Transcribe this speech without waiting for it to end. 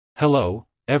Hello,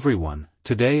 everyone.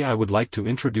 Today I would like to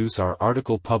introduce our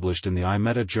article published in the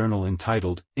iMeta journal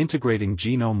entitled, Integrating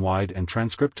Genome-wide and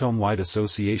Transcriptome-wide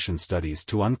Association Studies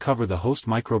to Uncover the Host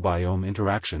Microbiome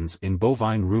Interactions in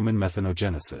Bovine Rumen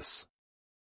Methanogenesis.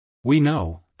 We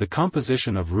know, the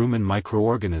composition of rumen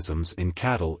microorganisms in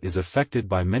cattle is affected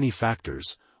by many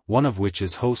factors, one of which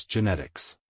is host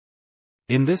genetics.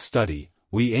 In this study,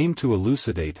 we aim to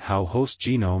elucidate how host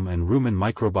genome and rumen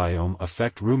microbiome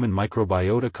affect rumen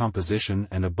microbiota composition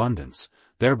and abundance,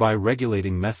 thereby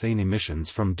regulating methane emissions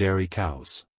from dairy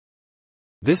cows.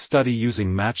 This study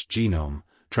using matched genome,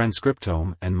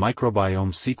 transcriptome and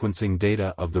microbiome sequencing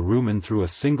data of the rumen through a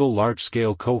single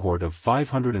large-scale cohort of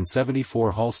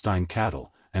 574 Holstein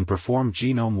cattle, and performed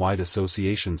genome-wide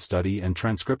association study and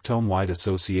transcriptome-wide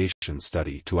association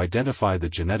study to identify the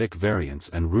genetic variants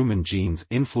and rumen genes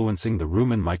influencing the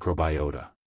rumen microbiota.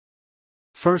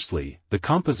 Firstly, the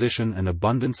composition and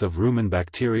abundance of rumen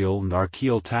bacterial and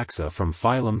archaeal taxa from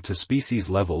phylum to species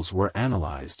levels were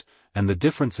analyzed, and the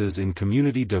differences in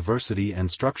community diversity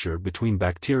and structure between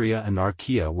bacteria and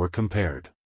archaea were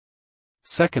compared.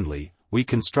 Secondly, we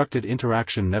constructed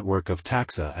interaction network of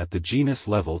taxa at the genus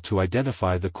level to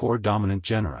identify the core dominant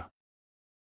genera.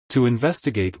 To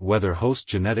investigate whether host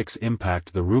genetics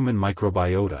impact the rumen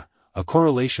microbiota, a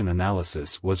correlation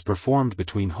analysis was performed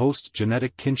between host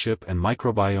genetic kinship and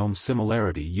microbiome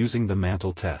similarity using the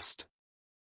mantle test.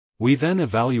 We then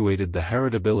evaluated the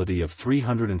heritability of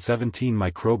 317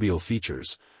 microbial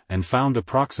features, and found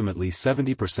approximately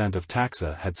 70% of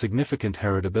taxa had significant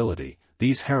heritability.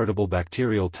 These heritable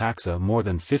bacterial taxa more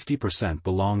than 50%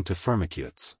 belong to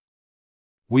firmicutes.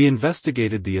 We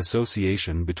investigated the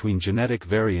association between genetic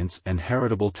variants and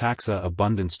heritable taxa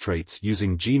abundance traits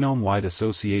using genome-wide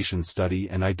association study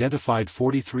and identified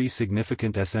 43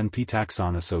 significant SNP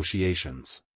taxon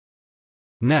associations.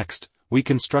 Next, we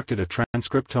constructed a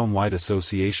transcriptome-wide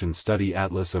association study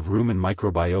atlas of rumen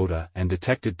microbiota and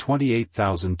detected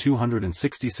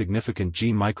 28,260 significant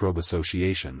gene microbe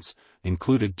associations,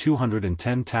 included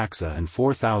 210 taxa and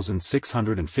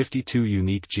 4,652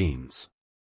 unique genes.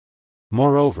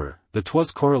 Moreover, the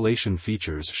TWAS correlation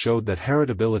features showed that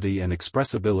heritability and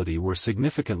expressibility were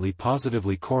significantly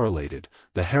positively correlated.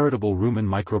 The heritable rumen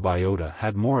microbiota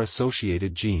had more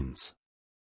associated genes.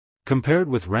 Compared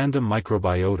with random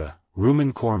microbiota,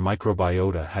 rumen core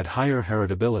microbiota had higher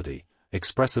heritability,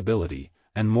 expressibility,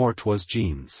 and more TWAS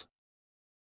genes.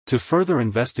 To further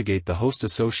investigate the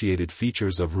host-associated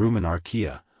features of rumen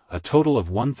archaea, a total of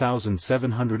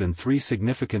 1,703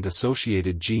 significant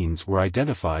associated genes were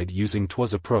identified using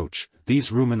TWAS approach.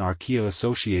 These rumen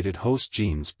archaea-associated host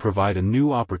genes provide a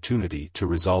new opportunity to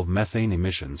resolve methane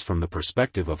emissions from the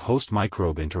perspective of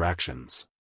host-microbe interactions.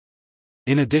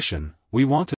 In addition, we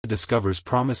want to discover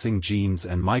promising genes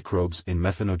and microbes in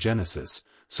methanogenesis,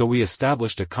 so we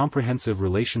established a comprehensive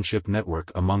relationship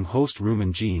network among host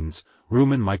rumen genes,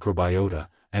 rumen microbiota,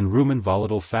 and rumen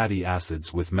volatile fatty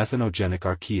acids with methanogenic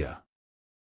archaea.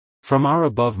 From our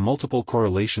above multiple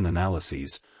correlation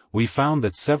analyses, we found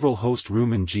that several host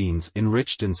rumen genes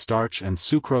enriched in starch and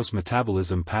sucrose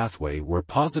metabolism pathway were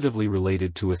positively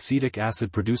related to acetic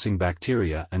acid-producing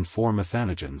bacteria and 4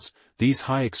 methanogens. These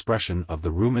high expression of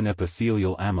the rumen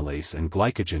epithelial amylase and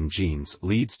glycogen genes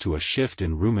leads to a shift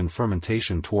in rumen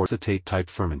fermentation towards acetate-type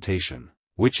fermentation,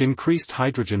 which increased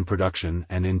hydrogen production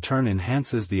and in turn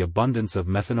enhances the abundance of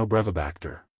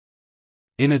Methanobrevibacter.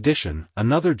 In addition,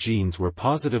 another genes were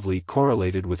positively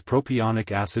correlated with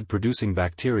propionic acid-producing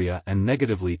bacteria and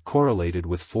negatively correlated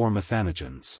with 4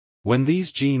 methanogens. When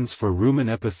these genes for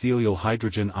rumen epithelial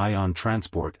hydrogen ion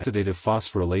transport oxidative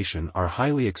phosphorylation are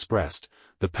highly expressed,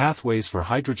 the pathways for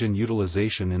hydrogen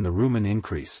utilization in the rumen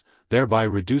increase, thereby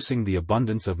reducing the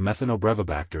abundance of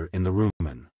Methanobrevibacter in the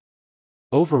rumen.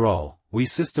 Overall, we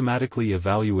systematically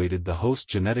evaluated the host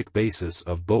genetic basis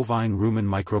of bovine rumen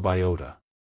microbiota.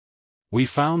 We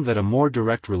found that a more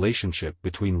direct relationship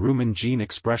between rumen gene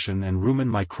expression and rumen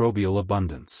microbial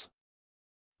abundance.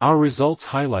 Our results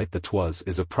highlight that TWAS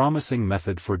is a promising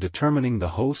method for determining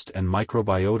the host and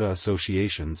microbiota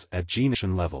associations at gene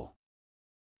level.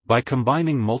 By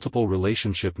combining multiple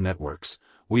relationship networks,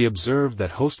 we observed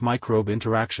that host microbe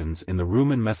interactions in the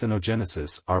rumen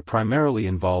methanogenesis are primarily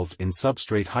involved in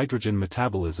substrate hydrogen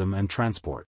metabolism and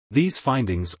transport. These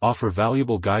findings offer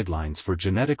valuable guidelines for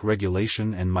genetic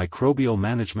regulation and microbial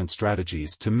management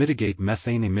strategies to mitigate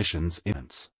methane emissions.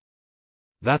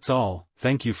 That's all,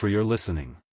 thank you for your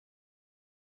listening.